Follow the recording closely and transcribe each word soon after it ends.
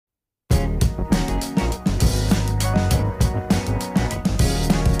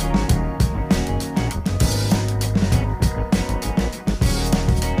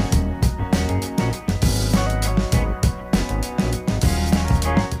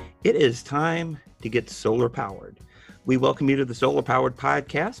It is time to get solar powered. We welcome you to the Solar Powered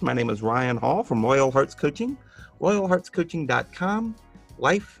Podcast. My name is Ryan Hall from Royal Hearts Coaching, royalheartscoaching.com,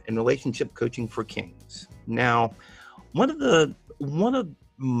 life and relationship coaching for kings. Now, one of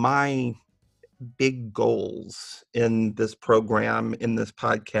my big goals in this program, in this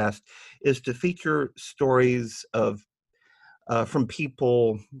podcast, is to feature stories of from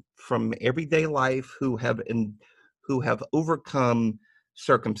people from everyday life who have overcome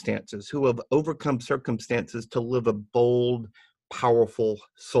circumstances to live a bold, powerful,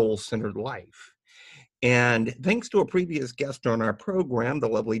 soul-centered life. And thanks to a previous guest on our program, the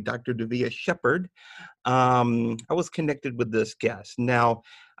lovely Dr. Davia Shepherd, I was connected with this guest. Now,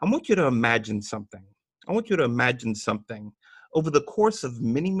 I want you to imagine something. Over the course of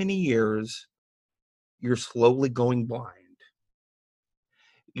many, many years, you're slowly going blind.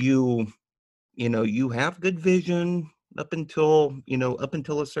 You you have good vision up until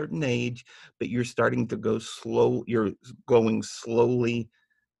a certain age, but you're starting to you're going slowly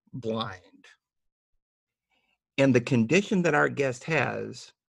blind. And the condition that our guest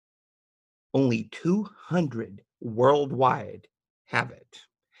has, only 200 worldwide have it.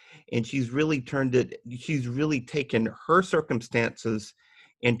 And she's really taken her circumstances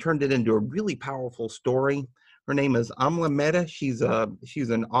and turned it into a really powerful story. Her name is Amla Mehta. She's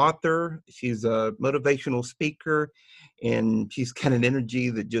an author, she's a motivational speaker, and she's got an energy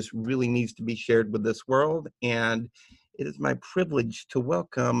that just really needs to be shared with this world. And it is my privilege to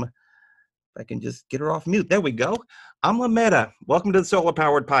welcome, if I can just get her off mute. There we go. Amla Mehta, welcome to the Solar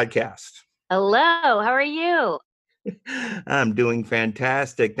Powered Podcast. Hello, how are you? I'm doing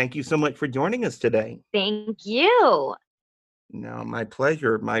fantastic. Thank you so much for joining us today. Thank you. No, my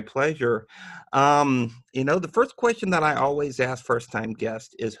pleasure. My pleasure. The first question that I always ask first time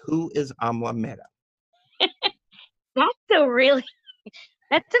guests is, who is Amla Mehta? That's a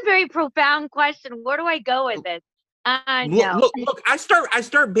very profound question. Where do I go with this? No. Look, I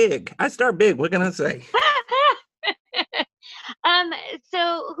start big. What can I say? um,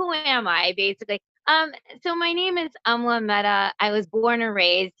 so who am I basically? So my name is Amla Mehta. I was born and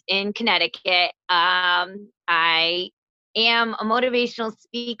raised in Connecticut. I am a motivational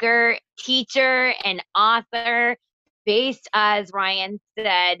speaker, teacher, and author. Based, as Ryan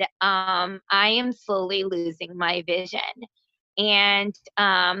said, I am slowly losing my vision. And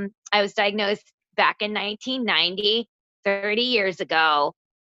I was diagnosed back in 1990, 30 years ago,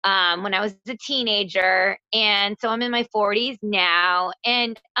 when I was a teenager. And so I'm in my 40s now.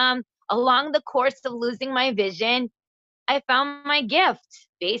 And along the course of losing my vision, I found my gift.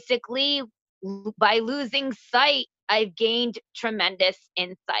 Basically, by losing sight, I've gained tremendous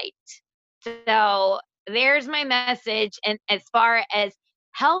insight. So there's my message. And as far as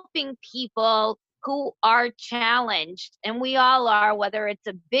helping people who are challenged, and we all are, whether it's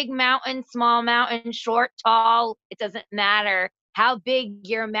a big mountain, small mountain, short, tall, it doesn't matter how big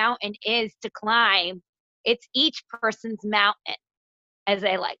your mountain is to climb. It's each person's mountain, as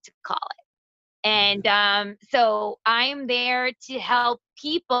I like to call it. And so I'm there to help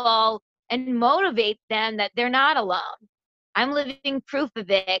people and motivate them that they're not alone. I'm living proof of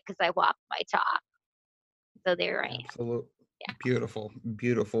it because I walk my talk. So there I am. Absolutely. Yeah. Beautiful.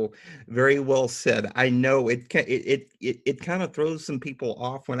 Very well said. I know it kind of throws some people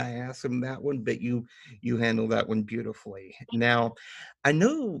off when I ask them that one, but you handle that one beautifully. Now, I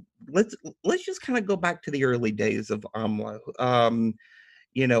know let's just kind of go back to the early days of Amla. How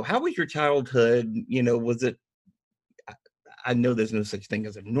was your childhood? Was it, I know there's no such thing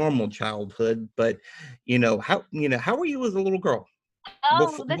as a normal childhood, but how were you as a little girl Oh,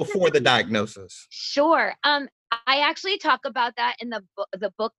 this is before the diagnosis? sure. I actually talk about that in the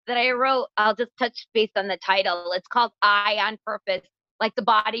book that I wrote. I'll just touch base on the title. It's called "I on Purpose," like the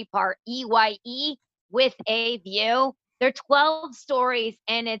body part, EYE, with a view. There are 12 stories,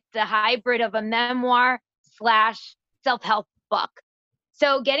 and it's a hybrid of a memoir slash self-help book.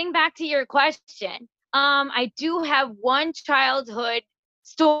 So getting back to your question, I do have one childhood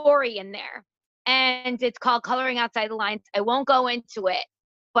story in there, and it's called Coloring Outside the Lines. I won't go into it,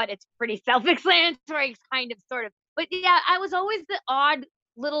 but it's pretty self-explanatory, kind of, sort of. But yeah, I was always the odd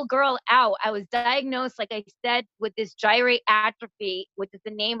little girl out. I was diagnosed, like I said, with this gyrate atrophy, which is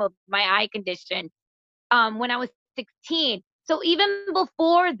the name of my eye condition, when I was 16. So even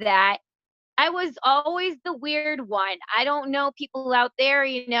before that, I was always the weird one. I don't know, people out there,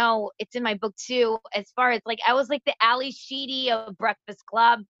 it's in my book too, as far as like, I was like the Ali Sheedy of Breakfast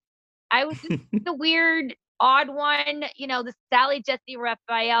Club. I was just the weird, odd one, the Sally Jesse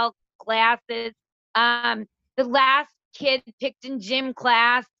Raphael glasses, the last kid picked in gym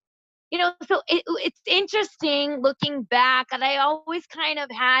class. So it's interesting looking back, and I always kind of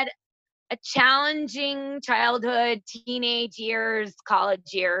had a challenging childhood, teenage years,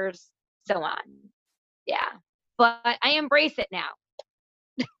 college years, so on. Yeah. But I embrace it now.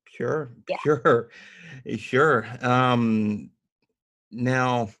 Sure, Yeah. sure, sure.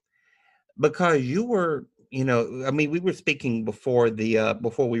 Now, because you were, I mean, we were speaking before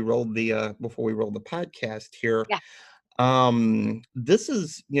before we rolled the podcast here. Yeah. This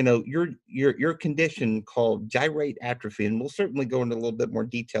is, your condition called gyrate atrophy, and we'll certainly go into a little bit more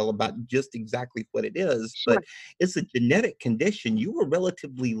detail about just exactly what it is, Sure. but it's a genetic condition. You were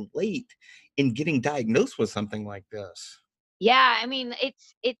relatively late in getting diagnosed with something like this. Yeah, I mean,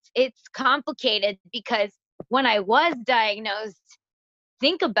 it's complicated because when I was diagnosed,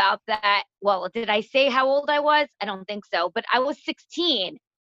 think about that. Well, did I say how old I was? I don't think so, but I was 16.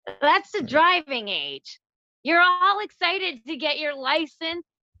 That's the Right. driving age. You're all excited to get your license,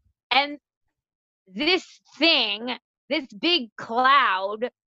 and this thing, this big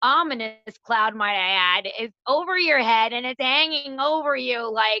cloud, ominous cloud, might I add, is over your head and it's hanging over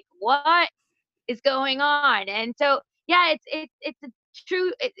you like, what is going on? And so, yeah, it's a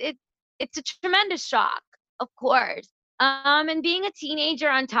true it's a tremendous shock, of course. And being a teenager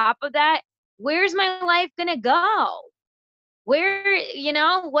on top of that, where's my life gonna go?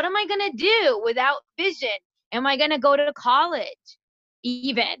 What am I gonna do without vision? Am I gonna go to college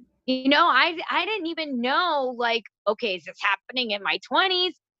even? I didn't even know, like, okay, is this happening in my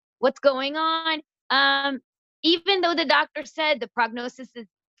 20s? What's going on? Um, Even though the doctor said the prognosis is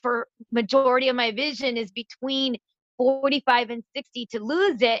for majority of my vision is between 45 and 60 to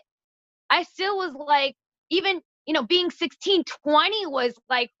lose it, I still was like, even, being 16, 20 was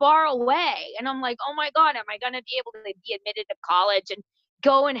like far away. And I'm like, oh my God, am I going to be able to be admitted to college and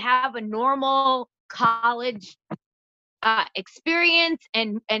go and have a normal college experience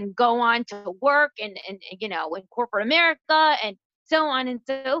and go on to work and in corporate America and so on and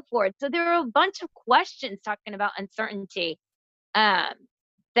so forth. So there are a bunch of questions talking about uncertainty um,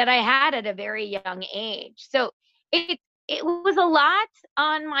 that I had at a very young age. So it it was a lot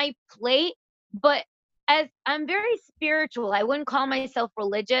on my plate, but as I'm very spiritual, I wouldn't call myself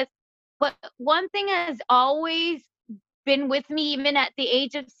religious, but one thing has always been with me, even at the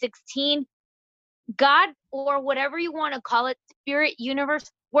age of 16. God, or whatever you want to call it, spirit,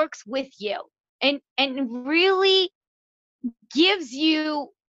 universe, works with you and really gives you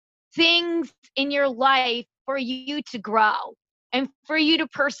things in your life for you to grow and for you to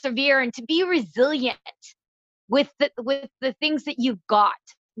persevere and to be resilient with the things that you've got,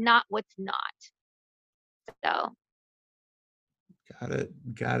 not what's not. So Got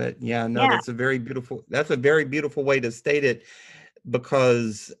it. Got it. Yeah, no, yeah, that's a very beautiful way to state it,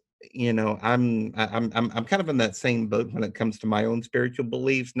 because I'm kind of in that same boat when it comes to my own spiritual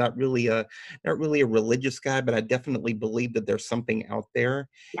beliefs. Not really a religious guy, but I definitely believe that there's something out there.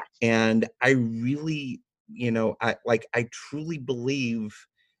 yes, And I really, I truly believe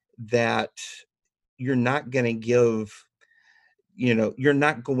that you're not going to you're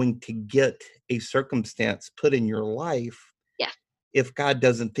not going to get a circumstance put in your life yes, if God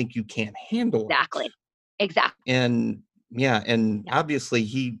doesn't think you can't handle it. exactly, exactly. And yeah, and Yeah. obviously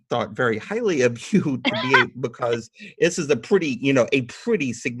he thought very highly of you because this is a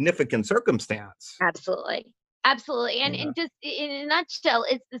pretty significant circumstance. Absolutely. Absolutely. And Yeah. and just in a nutshell,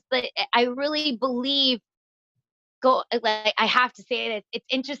 it's just that I really believe go like I have to say this. It's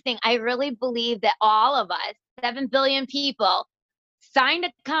interesting. I really believe that all of us, 7 billion people, signed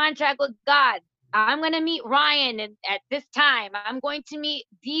a contract with God. I'm going to meet Ryan at this time. I'm going to meet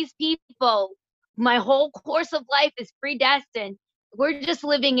these people. My whole course of life is predestined. We're just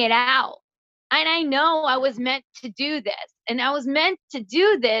living it out. And I know I was meant to do this. And I was meant to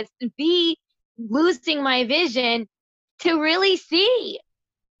do this to be losing my vision to really see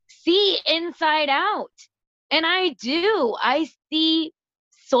inside out. And I do. I see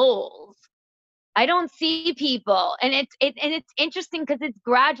souls. I don't see people, and it's interesting because it's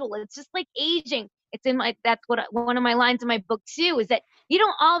gradual. It's just like aging. It's in my that's what one of my lines in my book too is that you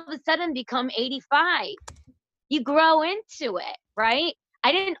don't all of a sudden become 85. You grow into it, right?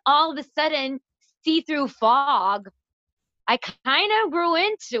 I didn't all of a sudden see through fog. I kind of grew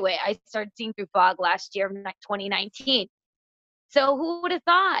into it. I started seeing through fog last year, 2019. So who would have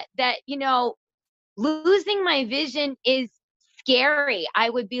thought that, losing my vision is scary? I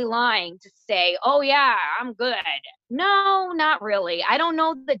would be lying to say, "Oh yeah, I'm good." No, not really. I don't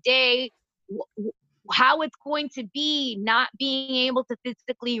know the day how it's going to be not being able to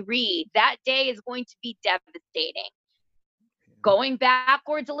physically read. That day is going to be devastating. Going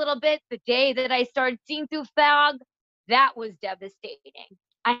backwards a little bit, the day that I started seeing through fog, that was devastating.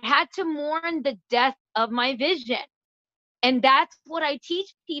 I had to mourn the death of my vision. And that's what I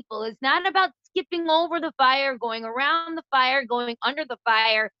teach people. It's not about skipping over the fire, going around the fire, going under the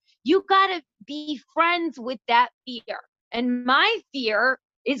fire. You got to be friends with that fear. And my fear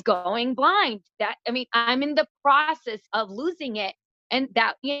is going blind. That, I mean, I'm in the process of losing it. And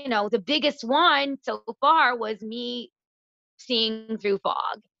that, the biggest one so far was me seeing through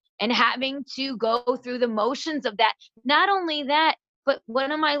fog and having to go through the motions of that. Not only that, but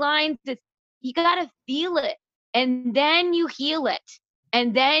one of my lines is, you got to feel it and then you heal it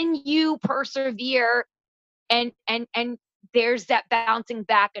and then you persevere, and there's that bouncing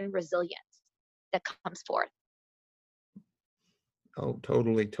back and resilience that comes forth. Oh,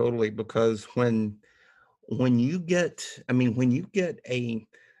 totally, totally. Because when you get, I mean, when you get a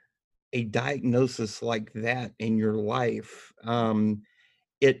diagnosis like that in your life,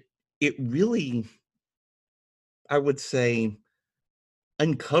 it it really, I would say,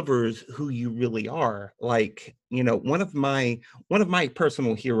 uncovers who you really are. Like, one of my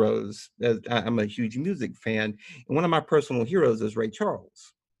personal heroes, I'm a huge music fan, and one of my personal heroes is Ray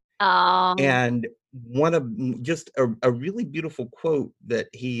Charles. Um, And one of just a really beautiful quote that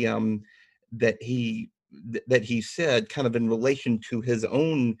he that he said, kind of in relation to his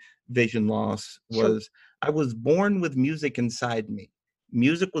own vision loss, sure. was, "I was born with music inside me.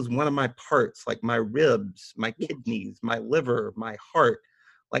 Music was one of my parts, like my ribs, my Yeah, kidneys, my liver, my heart,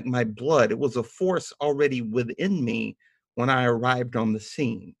 like my blood. It was a force already within me when I arrived on the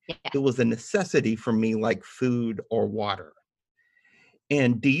scene. yeah, It was a necessity for me, like food or water."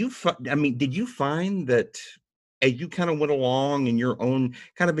 And I mean, did you find that as you kind of went along in your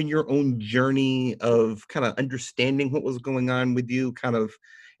own journey of kind of understanding what was going on with you, kind of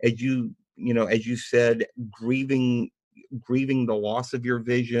as you said, grieving the loss of your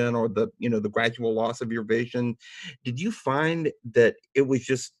vision, or the gradual loss of your vision, did you find that it was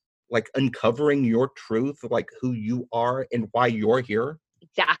just like uncovering your truth, like who you are and why you're here?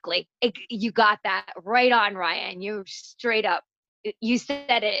 exactly. You got that right on, Ryan. You straight up, you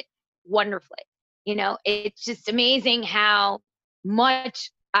said it wonderfully. It's just amazing how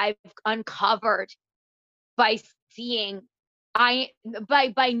much I've uncovered by seeing, by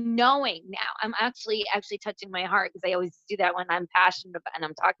knowing. Now I'm actually touching my heart, because I always do that when I'm passionate about and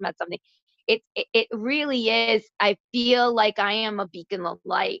I'm talking about something. It really is. I feel like I am a beacon of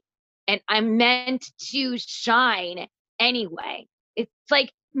light, and I'm meant to shine anyway. It's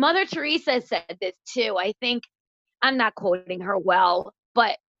like Mother Teresa said this too. I think I'm not quoting her well,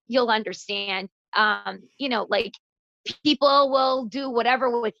 but you'll understand. Like, people will do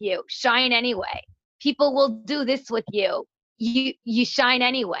whatever with you, shine anyway. People will do this with you. You shine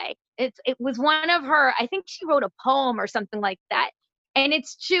anyway. It was one of her, I think she wrote a poem or something like that. And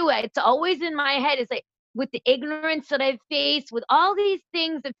it's true. It's always in my head. It's like, with the ignorance that I've faced, with all these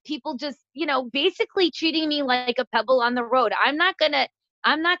things that people just, basically treating me like a pebble on the road. I'm not going to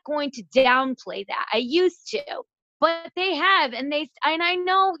downplay that. I used to, but they have, and I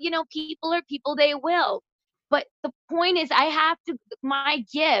know, people are people, they will. But the point is, I have to, my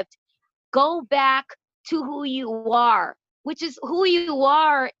gift, go back to who you are, which is, who you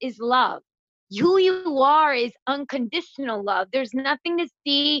are is love. Who you are is unconditional love. There's nothing to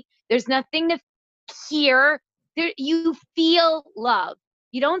see, there's nothing to hear. You feel love.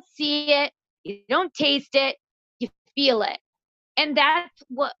 You don't see it, you don't taste it, you feel it. And that's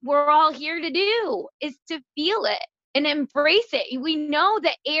what we're all here to do, is to feel it and embrace it. We know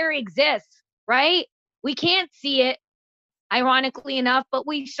that air exists, right? We can't see it, ironically enough, but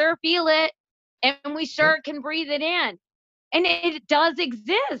we sure feel it, and we Yep. sure can breathe it in. And it does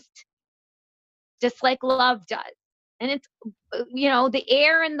exist, just like love does. And it's, the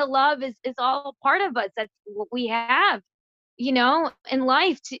air and the love is all part of us. That's what we have, in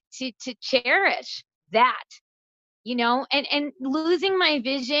life, to cherish that. And losing my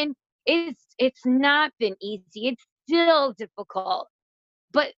vision, it's not been easy. It's still difficult,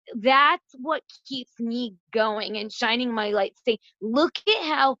 but that's what keeps me going and shining my light, saying, look at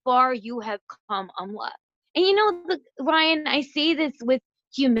how far you have come, Amla. And Ryan, I say this with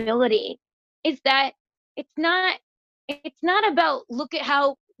humility, is that it's not about, look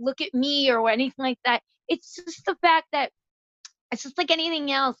at me or anything like that. It's just the fact that it's just like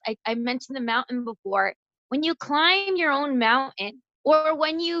anything else. I mentioned the mountain before. When you climb your own mountain, or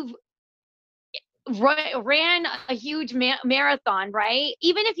when you've ran a huge marathon, right?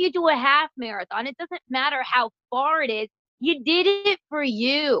 Even if you do a half marathon, it doesn't matter how far it is. You did it for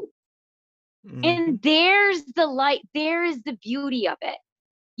you. Mhm. And there's the light, there's the beauty of it.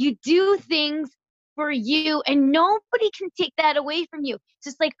 You do things for you, and nobody can take that away from you.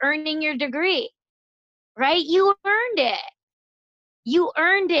 Just like earning your degree, right? You earned it. You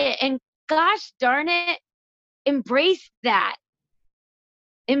earned it. And gosh darn it, embrace that.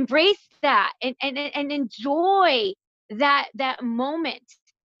 Embrace that and enjoy that moment.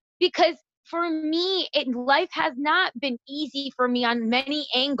 Because for me, life has not been easy for me on many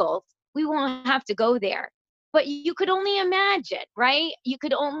angles. We won't have to go there. But you could only imagine, right? You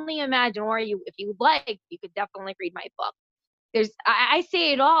could only imagine, or you, if you would like, you could definitely read my book. I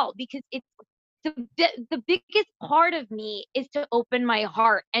say it all because it's the biggest part of me is to open my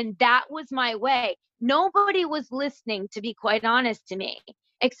heart. And that was my way. Nobody was listening, to be quite honest to me,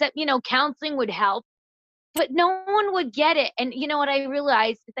 except, counseling would help, but no one would get it. And you know what I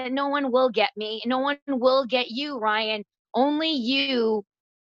realized is that no one will get me. No one will get you, Ryan. Only you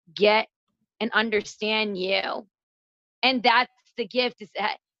get and understand you. And that's the gift, is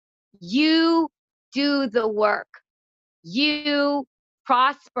that you do the work. You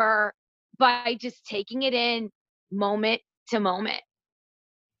prosper by just taking it in moment to moment.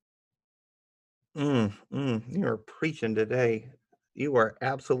 You are preaching today. You are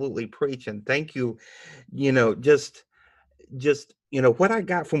absolutely preaching. Thank you. You know, just what I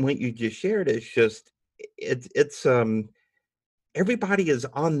got from what you just shared is just it's everybody is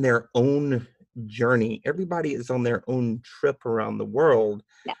on their own journey. Everybody is on their own trip around the world.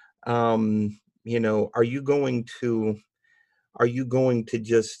 Yeah. Are you going to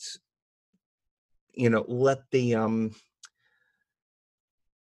just let the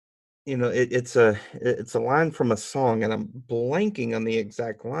it's a line from a song, and I'm blanking on the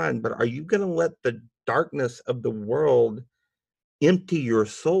exact line, but are you going to let the darkness of the world empty your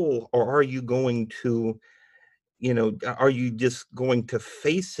soul, or are you just going to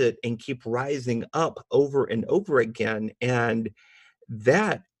face it and keep rising up over and over again? And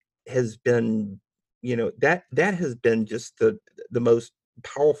that has been, that has been just the most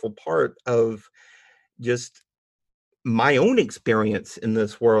powerful part of just my own experience in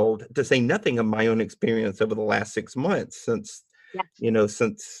this world, to say nothing of my own experience over the last 6 months since, Yes.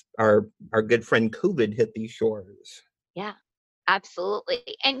 since our good friend COVID hit these shores. Yeah.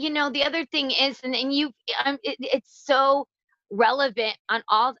 Absolutely. And the other thing is, and it's so relevant on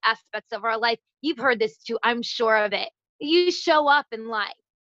all aspects of our life. You've heard this too, I'm sure of it. You show up in life.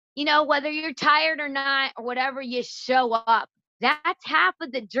 Whether you're tired or not, or whatever, you show up. That's half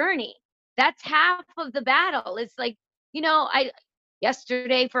of the journey. That's half of the battle. It's like, I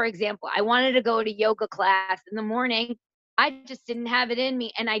yesterday, for example, I wanted to go to yoga class in the morning. I just didn't have it in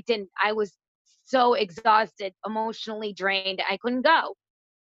me, and I didn't. I was so exhausted, emotionally drained. I couldn't go.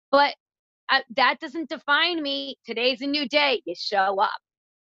 But that doesn't define me. Today's a new day. You show up.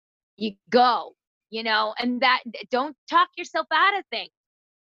 You go. And that, don't talk yourself out of things.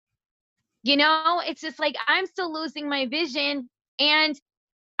 It's just like I'm still losing my vision, and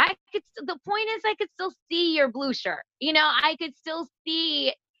the point is I could still see your blue shirt. I could still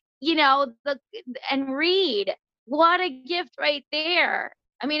see, the and read. What a gift right there.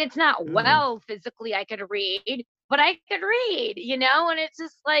 I mean, it's not Mm, well physically I could read, but I could read, and it's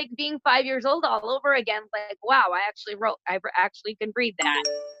just like being 5 years old all over again. Like, wow, I actually can read that.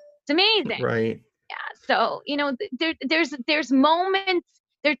 It's amazing. right. Yeah. So, there's moments,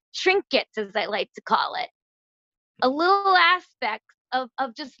 they're trinkets, as I like to call it, a little aspect of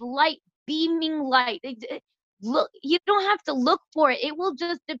just light, beaming light. Look, you don't have to look for it. It will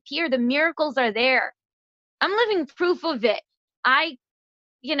just appear. The miracles are there. I'm living proof of it. I,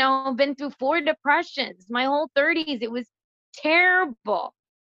 been through 4 depressions, my whole 30s. It was terrible.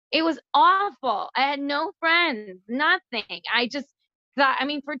 It was awful. I had no friends, nothing. I just thought, I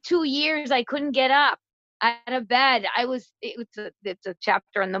mean, for 2 years, I couldn't get up out of bed. It's a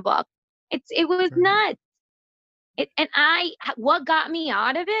chapter in the book. It was Right. nuts. What got me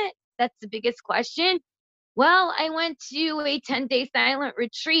out of it? That's the biggest question. Well, I went to a 10-day silent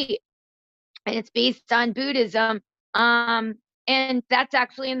retreat, and it's based on Buddhism. And that's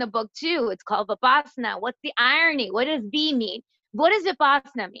actually in the book too. It's called Vipassana. What's the irony? What does V mean? What does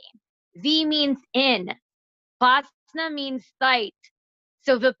Vipassana mean? V means in. Vipassana means sight.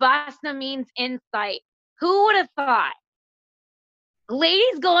 So Vipassana means insight. Who would have thought?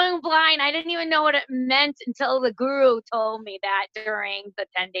 Ladies going blind. I didn't even know what it meant until the guru told me that during the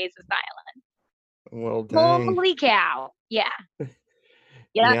 10 days of silence. Well, dang. Holy cow. Yeah.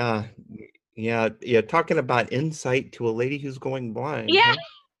 Yep. Yeah. Yeah. Talking about insight to a lady who's going blind, Yeah.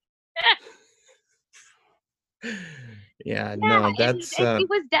 huh? Yeah, Yeah. no, And that's it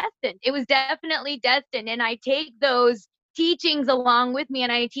was destined. It was definitely destined. And I take those teachings along with me,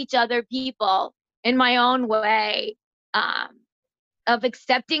 and I teach other people in my own way, um, of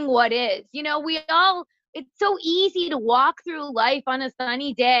accepting what is. We all it's so easy to walk through life on a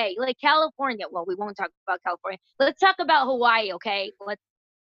sunny day, like California. Well, we won't talk about California. Let's talk about Hawaii, okay?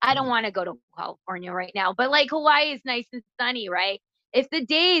 I don't want to go to California right now, but like Hawaii is nice and sunny, right? If the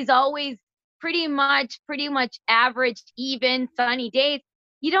day is always pretty much average, even sunny days,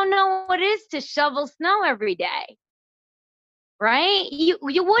 you don't know what it is to shovel snow every day, right? You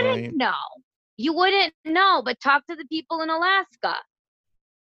wouldn't Right. know. You wouldn't know, but talk to the people in Alaska,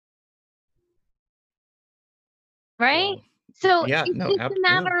 right? Well, So yeah, it's no, just a yeah.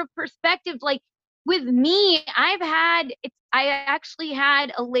 matter of perspective. Like with me, I actually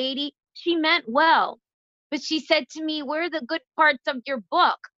had a lady, she meant well, but she said to me, "Where are the good parts of your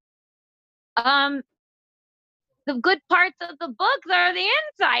book?" Um, the good parts of the books are the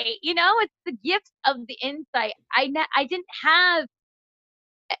insight, it's the gifts of the insight. I didn't have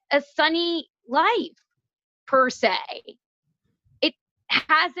a sunny life per se. It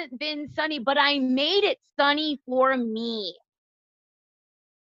hasn't been sunny, but I made it sunny for me.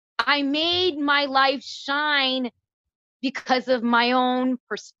 I made my life shine because of my own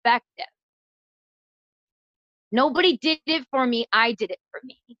perspective. Nobody did it for me. I did it for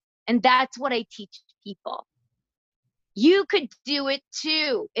me. And that's what I teach people. You could do it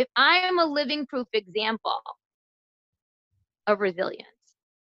too. If I am a living proof example of resilience.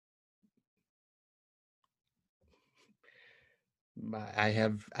 I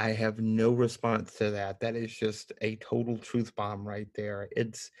have no response to that. That is just a total truth bomb right there.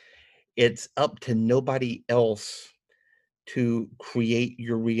 It's up to nobody else to create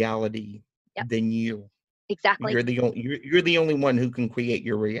your reality Yep, than you. exactly. You're the only one who can create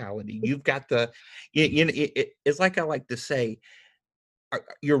your reality. You've got the it's like I like to say,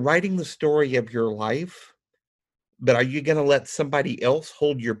 you're writing the story of your life, but are you going to let somebody else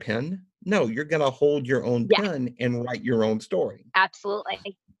hold your pen? No, you're going to hold your own Yes, pen and write your own story.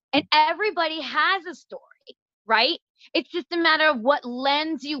 absolutely. And everybody has a story, right? It's just a matter of what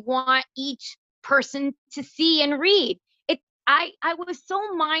lens you want each person to see and read. I was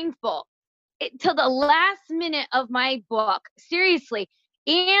so mindful till the last minute of my book. Seriously,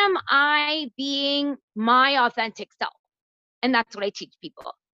 am I being my authentic self? And that's what I teach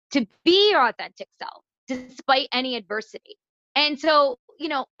people, to be your authentic self despite any adversity. And so,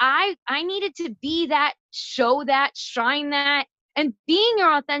 I needed to be that, show that, shine that. And being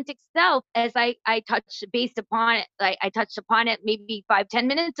your authentic self, as I touched based upon it, like I touched upon it maybe 5-10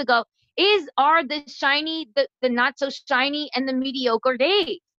 minutes ago, are the shiny, the not so shiny, and the mediocre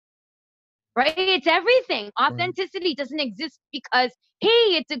days, right? It's everything. Right. Authenticity doesn't exist because,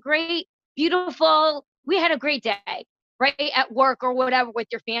 hey, it's a great, beautiful, we had a great day, right? At work or whatever with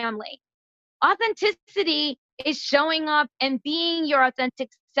your family. Authenticity is showing up and being your authentic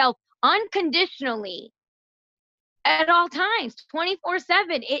self unconditionally at all times,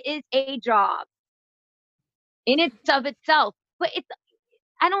 24/7. It is a job in its of itself. But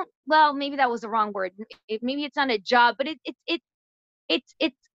I don't, well, maybe that was the wrong word. Maybe it's not a job, but it's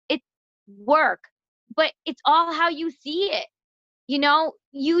work, but it's all how you see it.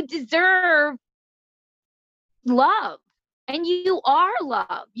 You deserve love, and you are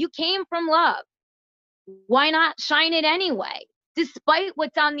love. You came from love. Why not shine it anyway? Despite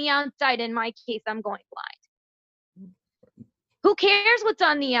what's on the outside. In my case, I'm going blind. Who cares what's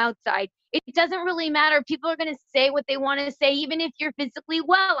on the outside? It doesn't really matter. People are going to say what they want to say, even if you're physically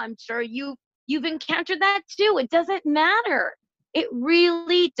well. I'm sure you've encountered that too. It doesn't matter. It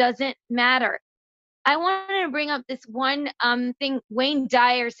really doesn't matter. I wanted to bring up this one thing Wayne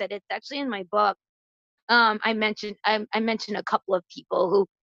Dyer said. It's actually in my book. I mentioned a couple of people who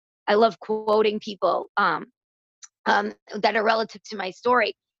I love quoting people that are relative to my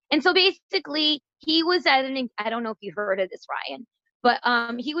story. And so basically, he was at I don't know if you heard of this, Ryan, but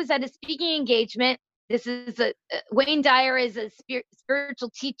he was at a speaking engagement. This is Wayne Dyer is a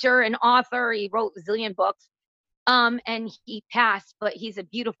spiritual teacher and author. He wrote a zillion books. And he passed, but he's a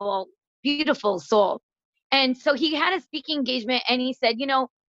beautiful, beautiful soul. And so he had a speaking engagement, and he said,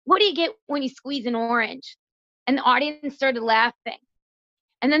 what do you get when you squeeze an orange? And the audience started laughing.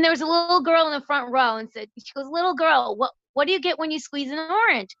 And then there was a little girl in the front row and she goes, little girl, what do you get when you squeeze an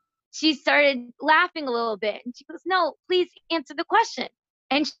orange? She started laughing a little bit. And she goes, no, please answer the question.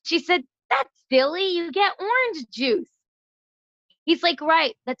 And she said, that's silly. You get orange juice. He's like,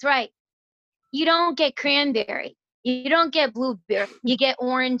 right, that's right. You don't get cranberry. You don't get blueberry. You get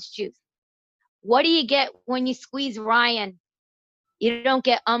orange juice. What do you get when you squeeze Ryan? You don't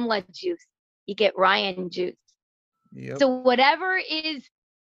get Amla juice. You get Ryan juice. Yep. So whatever is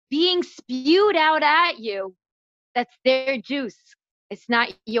being spewed out at you, that's their juice. It's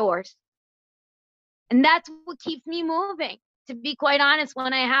not yours. And that's what keeps me moving. To be quite honest,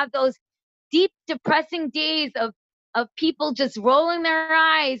 when I have those deep, depressing days of people just rolling their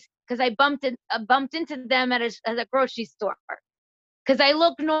eyes because I bumped into them at a grocery store because I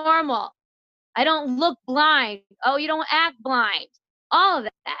look normal. I don't look blind. Oh, you don't act blind. All of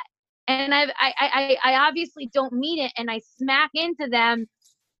that. And I obviously don't mean it, and I smack into them.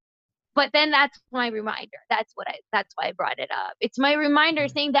 But then that's my reminder. That's why I brought it up. It's my reminder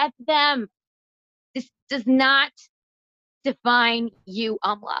saying that's them. This does not define you,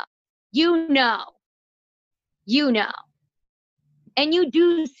 Amla. You know. You know. And you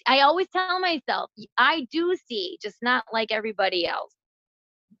do. I always tell myself, I do see, just not like everybody else.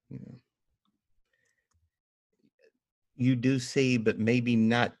 Yeah. You do see, but maybe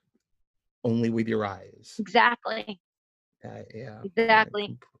not only with your eyes. Exactly. Yeah.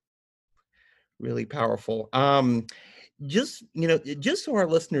 Exactly. Really powerful. Just just so our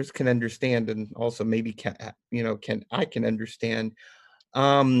listeners can understand, and also maybe can understand.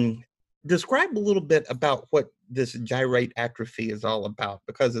 Describe a little bit about what this gyrate atrophy is all about,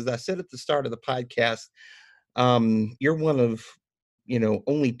 because as I said at the start of the podcast, you're one of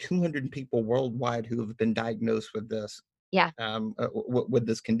only 200 people worldwide who have been diagnosed with this. Yeah. With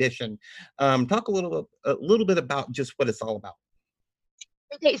this condition. Talk a little bit about just what it's all about.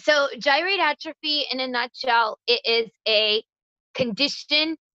 Okay, so gyrate atrophy, in a nutshell, it is a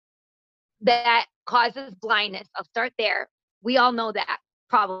condition that causes blindness. I'll start there. We all know that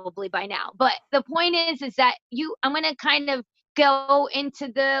probably by now. But the point is that I'm going to kind of go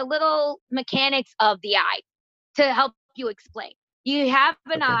into the little mechanics of the eye to help you explain. You have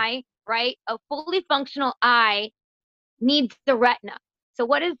an Okay. eye, right? A fully functional eye needs the retina. So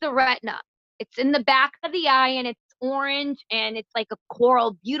what is the retina? It's in the back of the eye, and it's orange, and it's like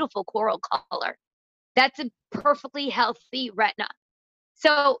a beautiful coral color. That's a perfectly healthy retina.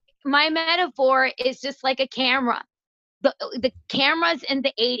 So my metaphor is just like a camera. The cameras in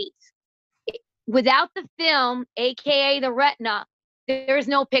the 80s, without the film, aka the retina, there is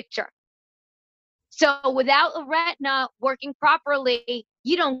no picture. So without a retina working properly,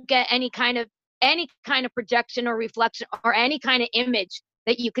 you don't get any kind of projection or reflection or any kind of image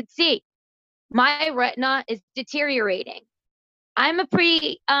that you could see. My retina is deteriorating. I'm a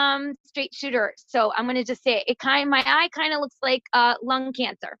pretty straight shooter, so I'm gonna just say my eye kind of looks like lung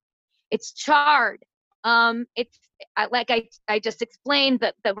cancer. It's charred. It's like I just explained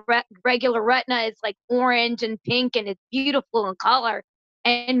that the regular retina is like orange and pink, and it's beautiful in color,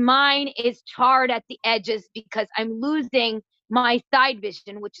 and mine is charred at the edges because I'm losing my side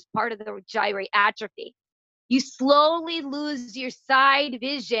vision, which is part of the gyrate atrophy. You slowly lose your side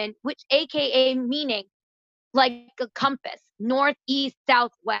vision, which AKA meaning like a compass, north, east,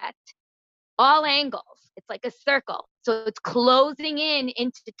 south, west, all angles. It's like a circle. So it's closing in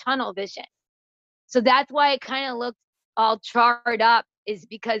into tunnel vision. So that's why it kind of looks all charred up, is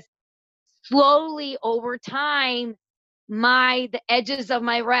because slowly over time, the edges of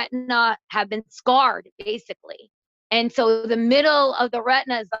my retina have been scarred, basically. And so the middle of the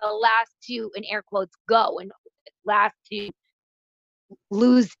retina is the last to, in air quotes, go, and last to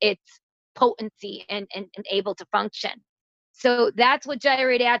lose its potency and able to function. So that's what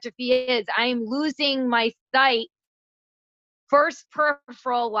gyrate atrophy is. I'm losing my sight, first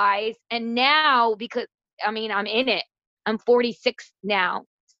peripheral wise, and now because I'm in it. I'm 46 now.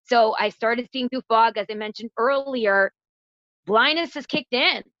 So I started seeing through fog, as I mentioned earlier. Blindness has kicked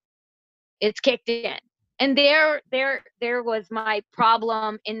in. It's kicked in. And there was my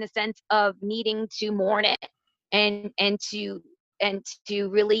problem, in the sense of needing to mourn it and to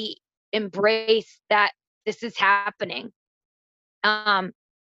really embrace that this is happening. And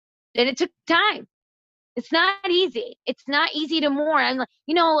it took time. It's not easy. It's not easy to mourn. I'm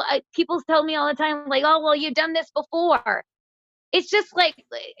like, people tell me all the time, like, oh, well, you've done this before. It's just like,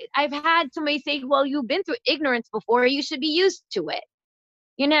 I've had somebody say, well, you've been through ignorance before. You should be used to it.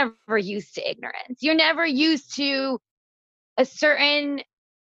 You're never used to ignorance. You're never used to a certain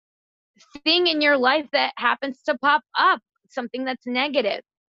thing in your life that happens to pop up, something that's negative.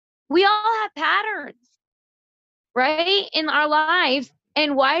 We all have patterns, right, in our lives.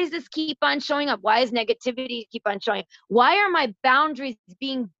 And why does this keep on showing up? Why is negativity keep on showing? Why are my boundaries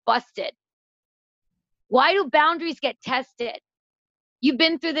being busted? Why do boundaries get tested? You've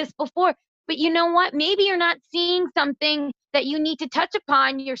been through this before, but you know what? Maybe you're not seeing something that you need to touch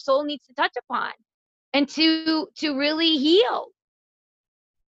upon, your soul needs to touch upon, and to really heal,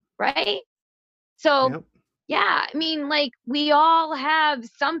 right? So, Yep. yeah, like, we all have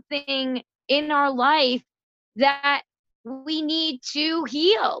something in our life that we need to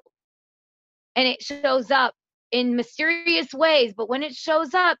heal. And it shows up in mysterious ways. But when it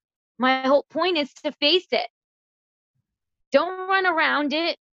shows up, my whole point is to face it. Don't run around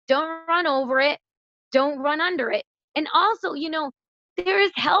it. Don't run over it. Don't run under it. And also, there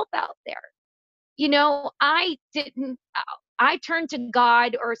is help out there. I turned to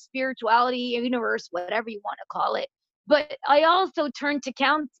God or spirituality, universe, whatever you want to call it. But I also turned to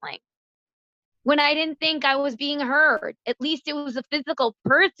counseling when I didn't think I was being heard. At least it was a physical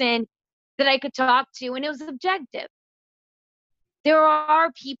person that I could talk to, and it was objective. There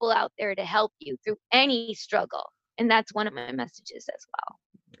are people out there to help you through any struggle. And that's one of my messages as well.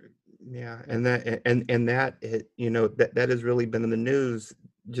 Yeah, that has really been in the news,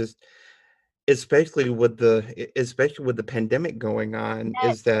 just especially with the pandemic going on,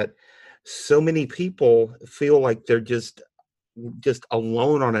 Yes. is that so many people feel like they're just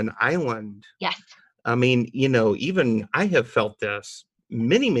alone on an island. Yes. I mean, even I have felt this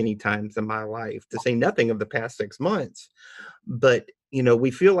many, many times in my life, to say nothing of the past 6 months. But,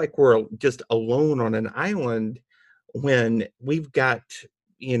 we feel like we're just alone on an island when we've got,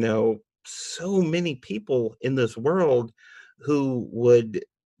 so many people in this world who would,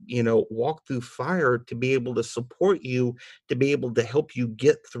 walk through fire to be able to support you, to be able to help you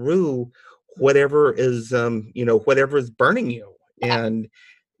get through whatever is burning you. Yes. And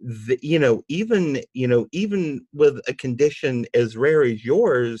even with a condition as rare as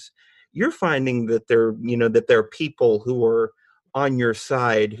yours, you're finding that there are people who are on your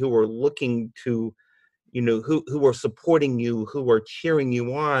side, who are looking to, who are supporting you, who are cheering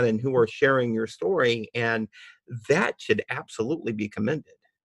you on, and who are sharing your story, and that should absolutely be commended.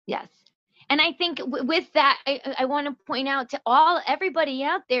 Yes. And I think with that, I want to point out to everybody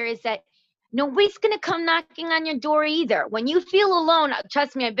out there is that nobody's going to come knocking on your door either. When you feel alone,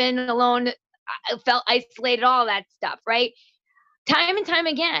 trust me, I've been alone. I felt isolated, all that stuff, right? Time and time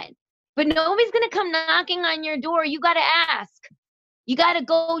again. But nobody's going to come knocking on your door. You got to ask. You got to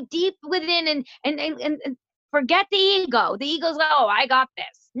go deep within and forget the ego. The ego's like, oh, I got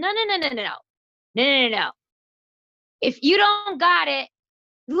this. No, no, no, no, no, no, no, no, no, no. If you don't got it,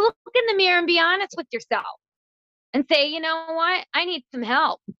 look in the mirror and be honest with yourself and say, you know what? I need some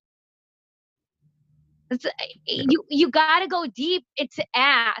help. It's, Yeah, you got to go deep. It's to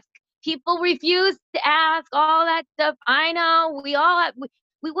ask. People refuse to ask all that stuff. I know we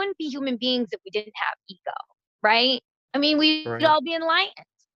wouldn't be human beings if we didn't have ego, right? I mean, we'd right. all be enlightened.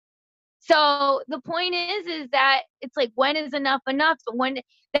 So the point is that it's like, when is enough enough? So when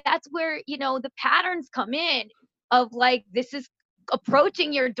that's where, the patterns come in of like, this is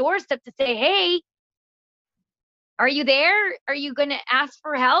approaching your doorstep to say, hey, are you there? Are you going to ask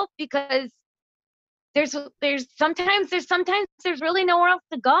for help? Because sometimes there's really nowhere else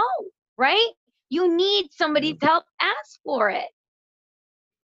to go, right? You need Yeah. somebody's help, ask for it.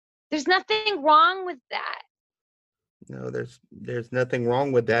 There's nothing wrong with that. No, there's nothing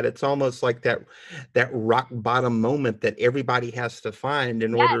wrong with that. It's almost like that rock bottom moment that everybody has to find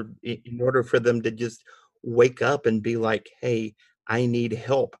in Yes, order for them to just wake up and be like, "Hey, I need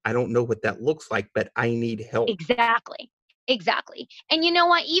help. I don't know what that looks like, but I need help." exactly. Exactly. And you know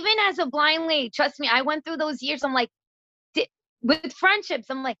what? Even as a blind lady, trust me, I went through those years. I'm like, with friendships,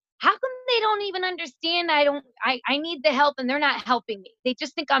 I'm like, how come they don't even understand? I need the help and they're not helping me. They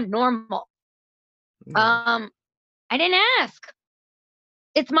just think I'm normal. Yeah. Um, I didn't ask.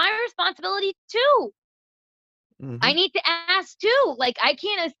 It's my responsibility too. I Mhm. need to ask too. Like, I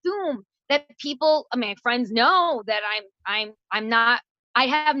can't assume that people, my friends know that I'm not, I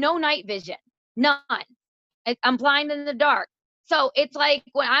have no night vision. None. I'm blind in the dark. So it's like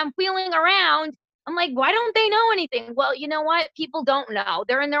when I'm feeling around, I'm like, why don't they know anything? Well, you know what? People don't know.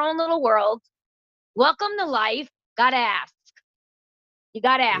 They're in their own little world. Welcome to life. Gotta ask. You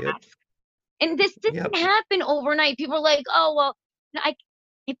gotta Yep. ask. And this didn't Yep. happen overnight. People are like, oh, well, I,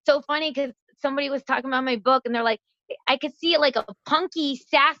 it's so funny because somebody was talking about my book and they're like, I could see it like a punky,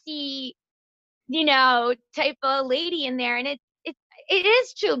 sassy, type of lady in there. And it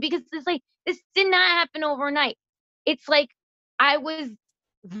is true because it's like, this did not happen overnight. It's like I was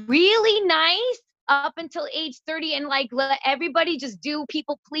really nice up until age 30 and like let everybody just do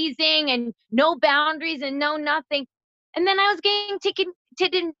people pleasing and no boundaries and no nothing. And then I was getting taken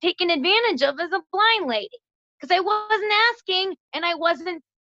advantage of as a blind lady because I wasn't asking and I wasn't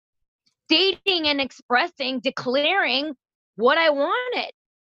stating and expressing, declaring what I wanted,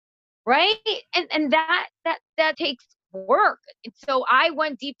 right? And that takes work. And so I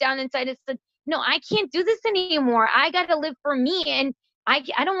went deep down inside and said, no, I can't do this anymore. I got to live for me, and I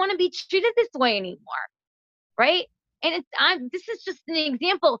don't want to be treated this way anymore, right? And this is just an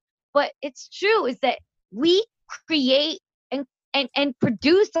example, but it's true is that we create and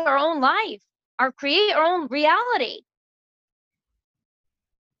produce our own life, or create our own reality.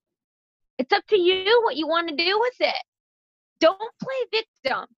 It's up to you what you want to do with it. Don't play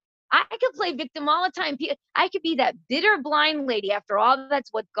victim. I could play victim all the time. I could be that bitter blind lady after all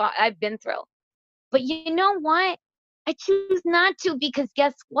that's what I've been through. But you know what? I choose not to, because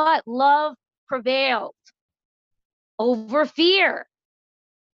guess what? Love prevails over fear,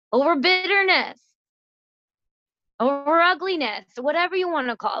 over bitterness, over ugliness, whatever you want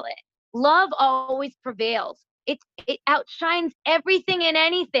to call it. Love always prevails. It outshines everything and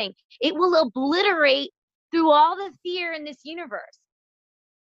anything. It will obliterate through all the fear in this universe.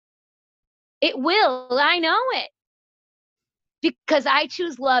 It will. I know it. Because I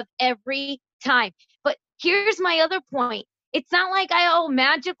choose love every time. But here's my other point. It's not like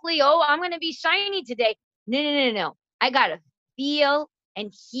magically, I'm going to be shiny today. No, no, no, no. I got to feel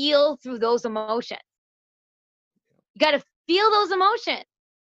and heal through those emotions. You got to feel those emotions.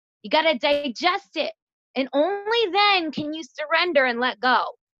 You got to digest it. And only then can you surrender and let go.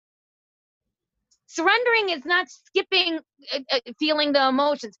 Surrendering is not skipping feeling the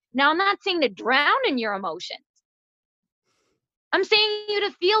emotions. Now, I'm not saying to drown in your emotions. I'm saying you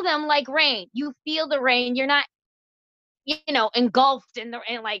to feel them like rain. You feel the rain. You're not, engulfed in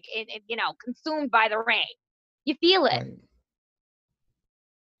consumed by the rain. You feel it. Right.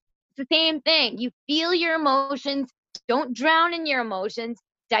 It's the same thing. You feel your emotions. Don't drown in your emotions.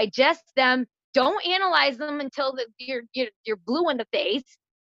 Digest them. Don't analyze them until you're blue in the face.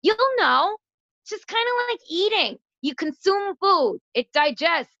 You'll know. It's just kind of like eating. You consume food, it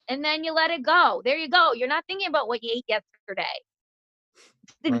digests, and then you let it go. There you go. You're not thinking about what you ate yesterday.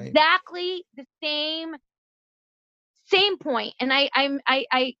 It's Right. exactly the same point. And I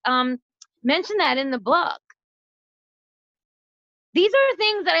mentioned that in the book. These are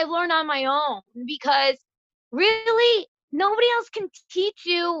things that I've learned on my own, because really nobody else can teach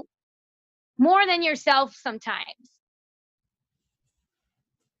you more than yourself sometimes.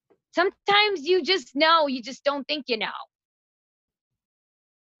 Sometimes you just know, you just don't think you know.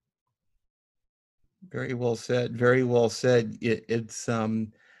 Very well said. Very well said. It's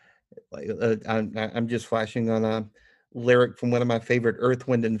like I'm just flashing on a lyric from one of my favorite Earth,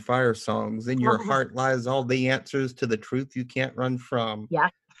 Wind, and Fire songs. In your heart lies all the answers to the truth you can't run from. Yeah.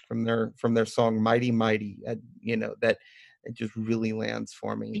 From their song "Mighty Mighty," that it just really lands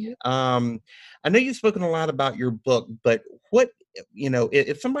for me. I know you've spoken a lot about your book, but what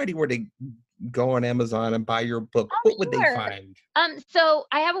if somebody were to go on Amazon and buy your book, Oh, what would they sure. find? So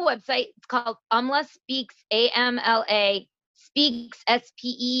I have a website. It's called Amla Speaks, AMLA Speaks,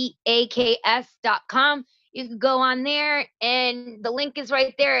 SPEAKS.com. You can go on there, and the link is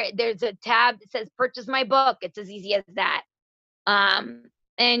right there. There's a tab that says purchase my book. It's as easy as that.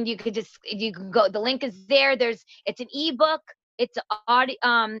 And you can go, the link is there. It's an ebook. It's audio.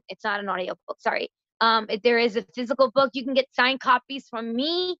 It's not an audio book. Sorry. There is a physical book. You can get signed copies from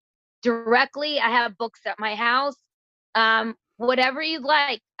me directly. I have books at my house. Whatever you'd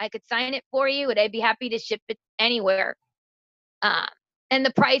like, I could sign it for you, and I'd be happy to ship it anywhere. And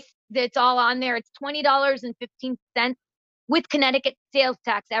the price that's all on there, it's $20.15 with Connecticut sales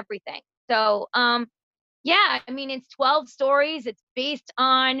tax, everything. So, yeah, I mean, it's 12 stories. It's based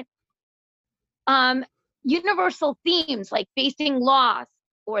on universal themes like facing loss,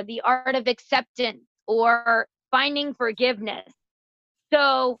 or the art of acceptance, or finding forgiveness.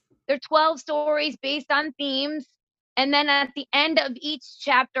 So they're 12 stories based on themes. And then at the end of each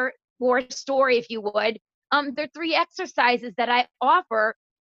chapter or story, if you would, there are 3 exercises that I offer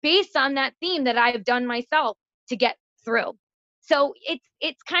based on that theme that I've done myself to get through. So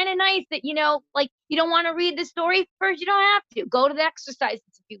it's kind of nice that, like, you don't want to read the story first. You don't have to. Go to the exercises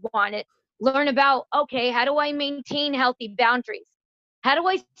if you want it. Learn about, okay, how do I maintain healthy boundaries? How do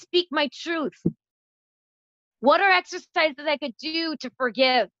I speak my truth? What are exercises I could do to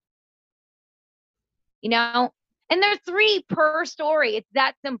forgive? And there's 3 per story. It's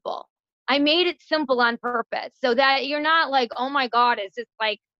that simple. I made it simple on purpose so that you're not like, oh my God, is this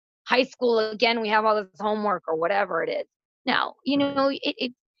like high school again? We have all this homework or whatever it is. No, Right.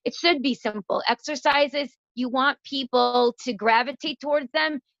 it should be simple. Exercises, you want people to gravitate towards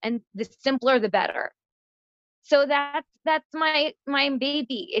them, and the simpler the better. So that's my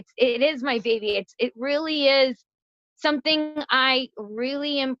baby. It is my baby. It really is something I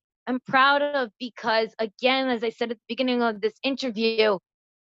really am proud of, because again, as I said at the beginning of this interview,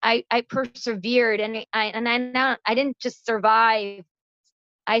 I persevered, and I didn't just survive.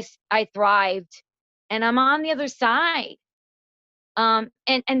 I thrived, and I'm on the other side. And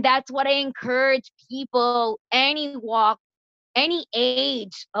that's what I encourage people, any walk, any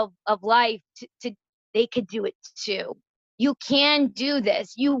age of life, to they could do it too. You can do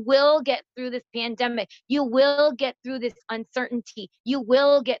this. You will get through this pandemic. You will get through this uncertainty. You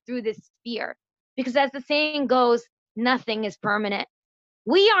will get through this fear. Because as the saying goes, nothing is permanent.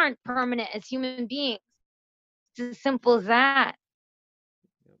 We aren't permanent as human beings. It's as simple as that.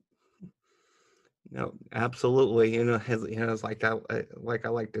 No, absolutely. It's like I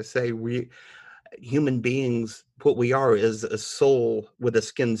like to say, we human beings, what we are is a soul with a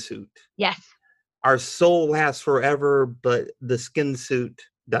skin suit. Yes, Our soul lasts forever, but the skin suit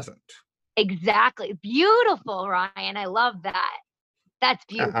doesn't. exactly. Beautiful, Ryan. I love that. That's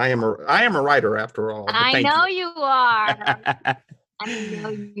I beautiful. am a writer after all, but I thank know you. you are. I know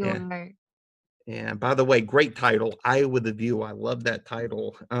you Yeah. are. And by the way, great title, Eye with a View. I love that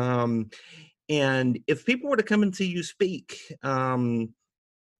title. And if people were to come and see you speak, what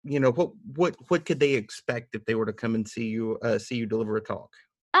could they expect if they were to come and see you deliver a talk?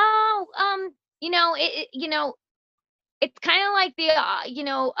 Oh, it's kind of like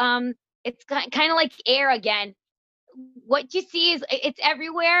it's kind of like air again. What you see is it's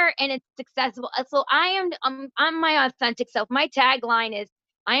everywhere and it's accessible. So I'm my authentic self. My tagline is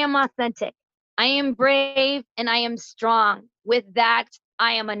I am authentic. I am brave and I am strong. With that,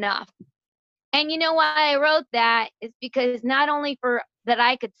 I am enough. And you know why I wrote that is because not only for that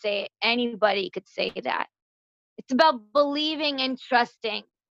I could say it, anybody could say that. It's about believing and trusting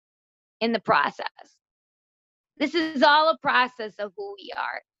in the process. This is all a process of who we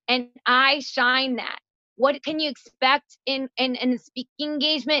are. And I shine that. What can you expect in a speaking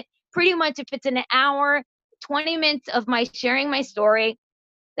engagement? Pretty much if it's an hour, 20 minutes of my sharing my story,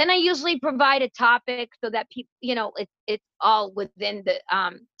 then I usually provide a topic so that people, it's all within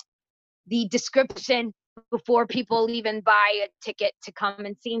the description before people even buy a ticket to come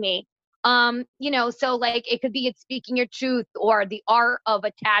and see me. So like it could be it's speaking your truth or the art of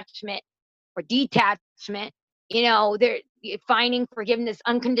attachment or detachment. They're finding forgiveness,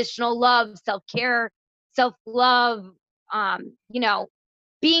 unconditional love, self-care, self-love,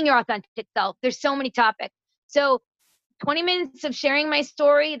 being your authentic self. There's so many topics. So 20 minutes of sharing my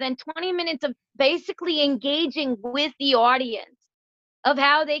story, then 20 minutes of basically engaging with the audience of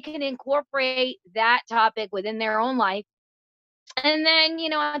how they can incorporate that topic within their own life. And then,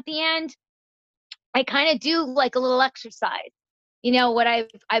 at the end, I kind of do like a little exercise. What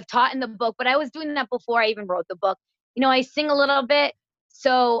I've taught in the book, but I was doing that before I even wrote the book. I sing a little bit,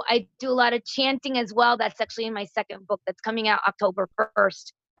 so I do a lot of chanting as well. That's actually in my second book that's coming out October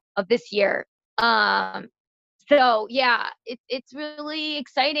 1st of this year. So yeah, it's really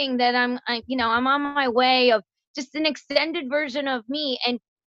exciting that I'm on my way of just an extended version of me,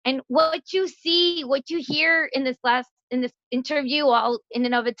 and what you see, what you hear in this interview, all in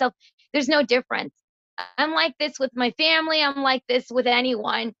and of itself, there's no difference. I'm like this with my family. I'm like this with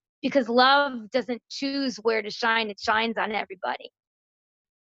anyone because love doesn't choose where to shine. It shines on everybody.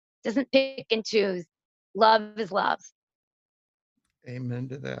 It doesn't pick and choose. Love is love. Amen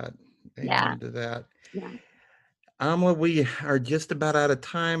to that. Yeah. Amen to that. Yeah. Amla, we are just about out of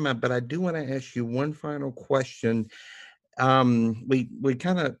time, but I do want to ask you one final question. We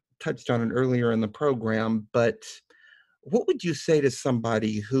kind of touched on it earlier in the program, but what would you say to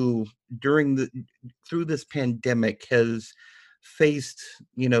somebody who during the through this pandemic has faced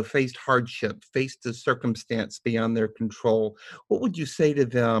hardship, faced a circumstance beyond their control? What would you say to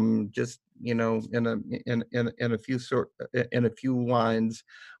them, just in a in a few lines?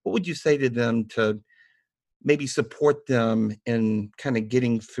 What would you say to them to maybe support them in kind of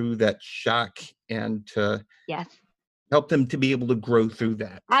getting through that shock and to Yes. help them to be able to grow through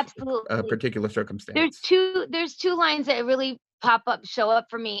that Absolutely. particular There's circumstance? two lines that really show up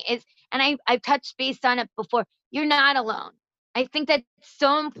for me is, and I've touched base on it before. You're not alone. I think that's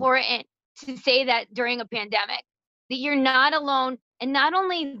so important to say that during a pandemic, that you're not alone. And not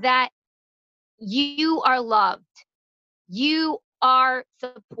only that, you are loved. You are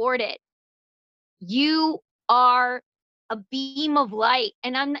supported. You are a beam of light.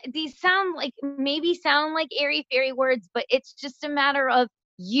 And these sound like airy fairy words, but it's just a matter of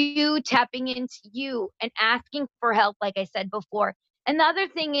you tapping into you and asking for help, like I said before. And the other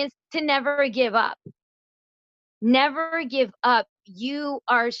thing is to never give up. Never give up. You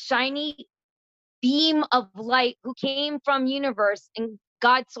are a shiny beam of light who came from universe and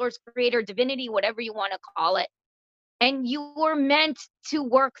God, source, creator, divinity, whatever you want to call it. And you were meant to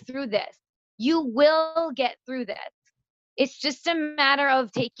work through this. You will get through this. It's just a matter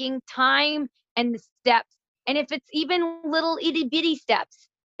of taking time and the steps. And if it's even little itty bitty steps,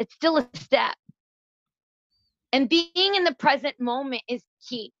 it's still a step. And being in the present moment is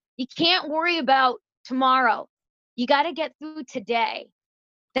key. You can't worry about tomorrow. You got to get through today.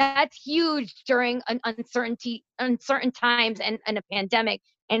 That's huge during an uncertain times and a pandemic,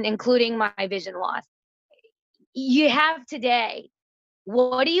 and including my vision loss. You have today.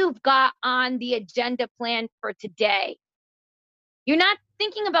 What do you got on the agenda plan for today? You're not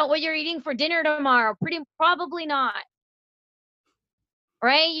thinking about what you're eating for dinner tomorrow. Probably not.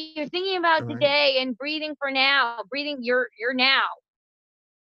 Right? You're thinking about Right. today and breathing for now, breathing your now.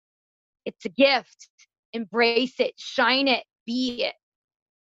 It's a gift. Embrace it, shine it, be it.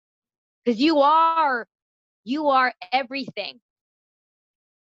 Because you are everything.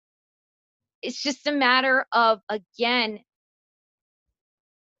 It's just a matter of, again,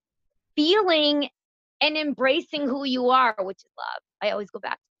 feeling and embracing who you are, which is love. I always go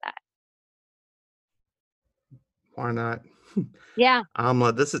back to that. Why not? Yeah.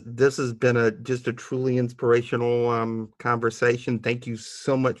 This has been just a truly inspirational conversation. Thank you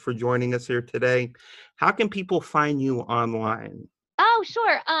so much for joining us here today. How can people find you online? Oh,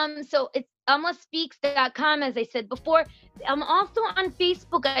 sure. So it's amlaspeaks.com, as I said before. I'm also on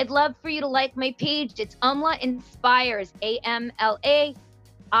Facebook. I'd love for you to like my page. It's Amla Inspires, AMLA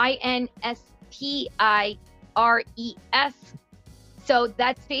INSPIRES. So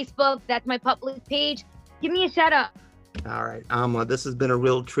that's Facebook. That's my public page. Give me a shout out. All right, Amla, this has been a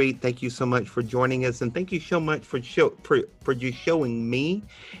real treat. Thank you so much for joining us, and thank you so much for just showing me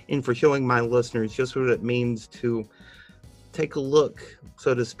and for showing my listeners just what it means to take a look,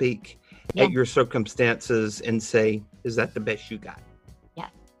 so to speak, Yeah. at your circumstances and say, is that the best you got?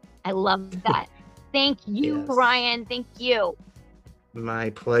 Yes. I love that. Thank you, Yes. Ryan. Thank you. My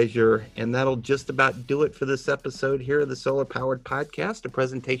pleasure. And that'll just about do it for this episode here of the Solar Powered Podcast, a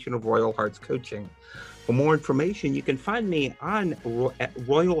presentation of Royal Hearts Coaching. For more information, you can find me at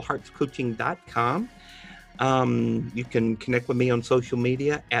royalheartscoaching.com. You can connect with me on social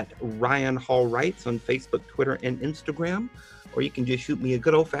media at Ryan Hall Writes on Facebook, Twitter, and Instagram, or you can just shoot me a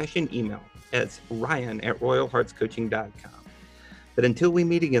good old-fashioned email. It's ryan@royalheartscoaching.com. But until we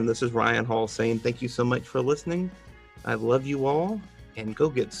meet again, this is Ryan Hall saying thank you so much for listening. I love you all, and go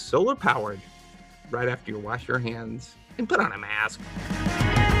get solar powered right after you wash your hands and put on a mask.